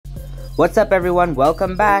What's up everyone,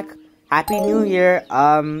 welcome back. Happy New Year.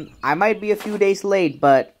 I might be a few days late,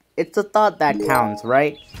 but it's a thought that counts,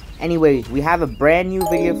 right? Anyway, we have a brand new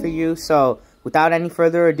video for you, so without any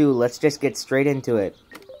further ado, let's just get straight into it.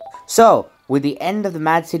 So, with the end of the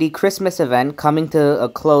Mad City Christmas event coming to a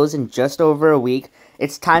close in just over a week,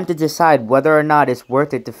 it's time to decide whether or not it's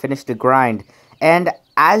worth it to finish the grind. And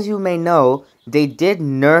as you may know, they did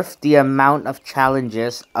nerf the amount of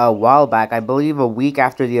challenges a while back, I believe a week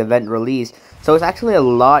after the event release, so it's actually a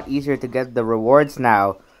lot easier to get the rewards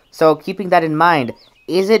now. So keeping that in mind,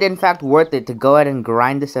 is it in fact worth it to go ahead and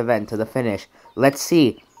grind this event to the finish? Let's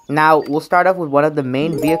see. Now, we'll start off with one of the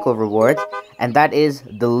main vehicle rewards, and that is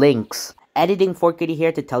the links. Editing 4Kitty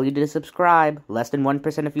here to tell you to subscribe. Less than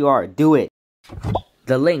 1% if you are. Do it.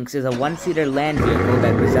 The Lynx is a one-seater land vehicle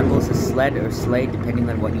that resembles a sled or sleigh depending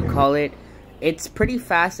on what you call it. It's pretty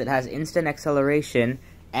fast, it has instant acceleration,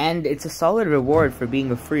 and it's a solid reward for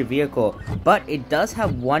being a free vehicle. But it does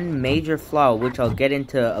have one major flaw, which I'll get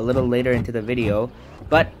into a little later into the video.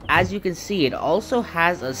 But as you can see, it also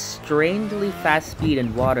has a strangely fast speed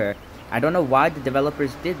in water. I don't know why the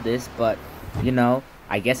developers did this, but, you know,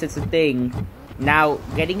 I guess it's a thing. Now,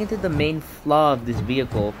 getting into the main flaw of this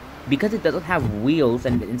vehicle, because it doesn't have wheels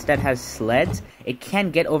and instead has sleds, it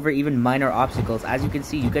can get over even minor obstacles. As you can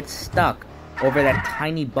see, you get stuck over that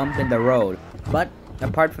tiny bump in the road. But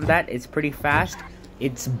apart from that, it's pretty fast.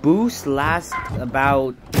 Its boost lasts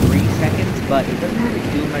about 3 seconds, but it doesn't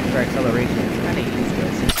really do much for acceleration. It's kind of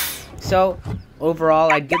useless. So,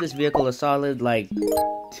 overall, I'd give this vehicle a solid, like,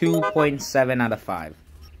 2.7 out of 5.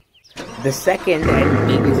 The second and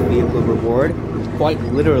biggest vehicle reward, quite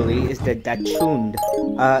literally, is the Dachshund.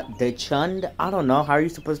 Dachshund? I don't know, how are you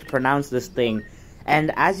supposed to pronounce this thing?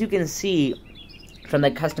 And as you can see from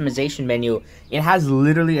the customization menu, it has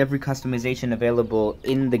literally every customization available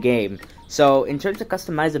in the game. So, in terms of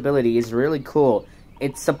customizability, it's really cool.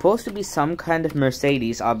 It's supposed to be some kind of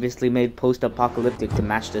Mercedes, obviously made post-apocalyptic to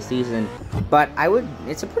match the season, but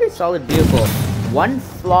it's a pretty solid vehicle. One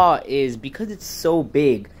flaw is, because it's so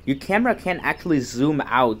big, your camera can't actually zoom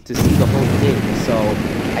out to see the whole thing, so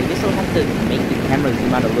I guess I'll have to make the camera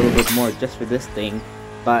zoom out a little bit more just for this thing.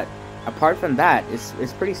 But apart from that,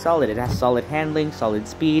 it's pretty solid. It has solid handling, solid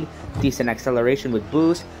speed, decent acceleration with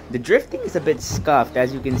boost. The drifting is a bit scuffed,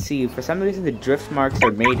 as you can see. For some reason, the drift marks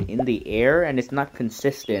are made in the air, and it's not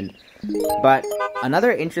consistent. But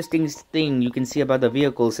another interesting thing you can see about the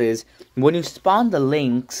vehicles is, when you spawn the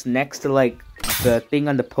Lynx next to, like, the thing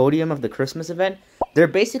on the podium of the Christmas event, they're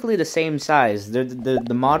basically the same size.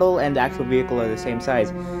 The model and the actual vehicle are the same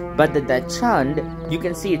size. But the Dachshund, you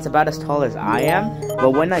can see it's about as tall as I am,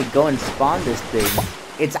 but when I go and spawn this thing,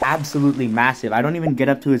 it's absolutely massive. I don't even get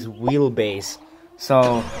up to its wheelbase.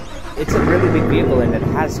 So, it's a really big vehicle, and it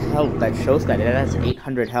has health that shows that. It has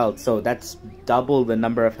 800 health, so that's double the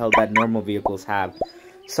number of health that normal vehicles have.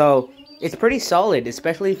 So, it's pretty solid,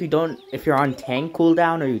 especially if you're on tank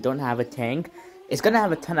cooldown or you don't have a tank. It's gonna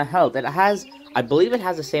have a ton of health. I believe it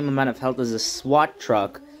has the same amount of health as a SWAT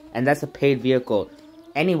truck, and that's a paid vehicle.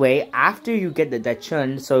 Anyway, after you get the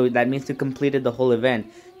Dachshund, so that means you completed the whole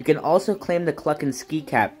event, you can also claim the Cluck and Ski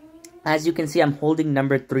Cap. As you can see, I'm holding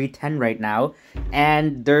number 310 right now,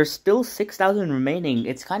 and there's still 6,000 remaining.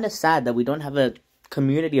 It's kind of sad that we don't have a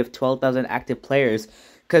community of 12,000 active players,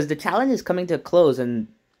 because the challenge is coming to a close, and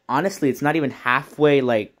honestly, it's not even halfway,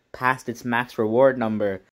 like, past its max reward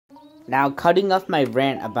number. Now, cutting off my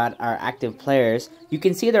rant about our active players, you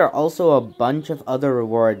can see there are also a bunch of other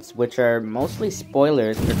rewards, which are mostly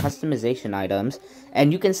spoilers for customization items.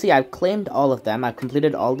 And you can see I've claimed all of them, I've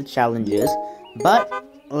completed all the challenges, but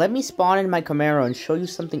let me spawn in my Camaro and show you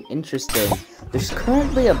something interesting. There's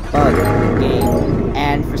currently a bug in the game,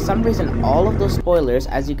 and for some reason all of those spoilers,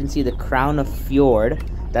 as you can see, the Crown of Fjord,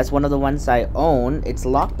 that's one of the ones I own, it's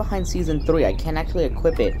locked behind Season 3, I can't actually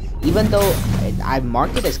equip it, even though I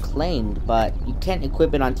marked it as claimed, but you can't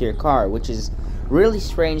equip it onto your car, which is really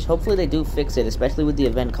strange. Hopefully they do fix it, especially with the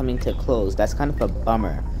event coming to a close. That's kind of a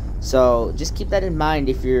bummer. So, just keep that in mind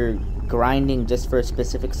if you're grinding just for a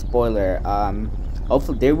specific spoiler.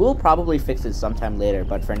 Hopefully, they will probably fix it sometime later,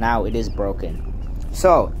 but for now, it is broken.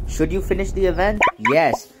 So, should you finish the event?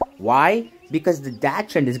 Yes. Why? Because the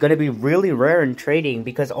Dachshund is going to be really rare in trading,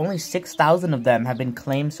 because only 6,000 of them have been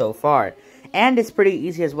claimed so far. And it's pretty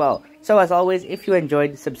easy as well. So as always, if you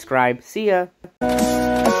enjoyed, subscribe. See ya!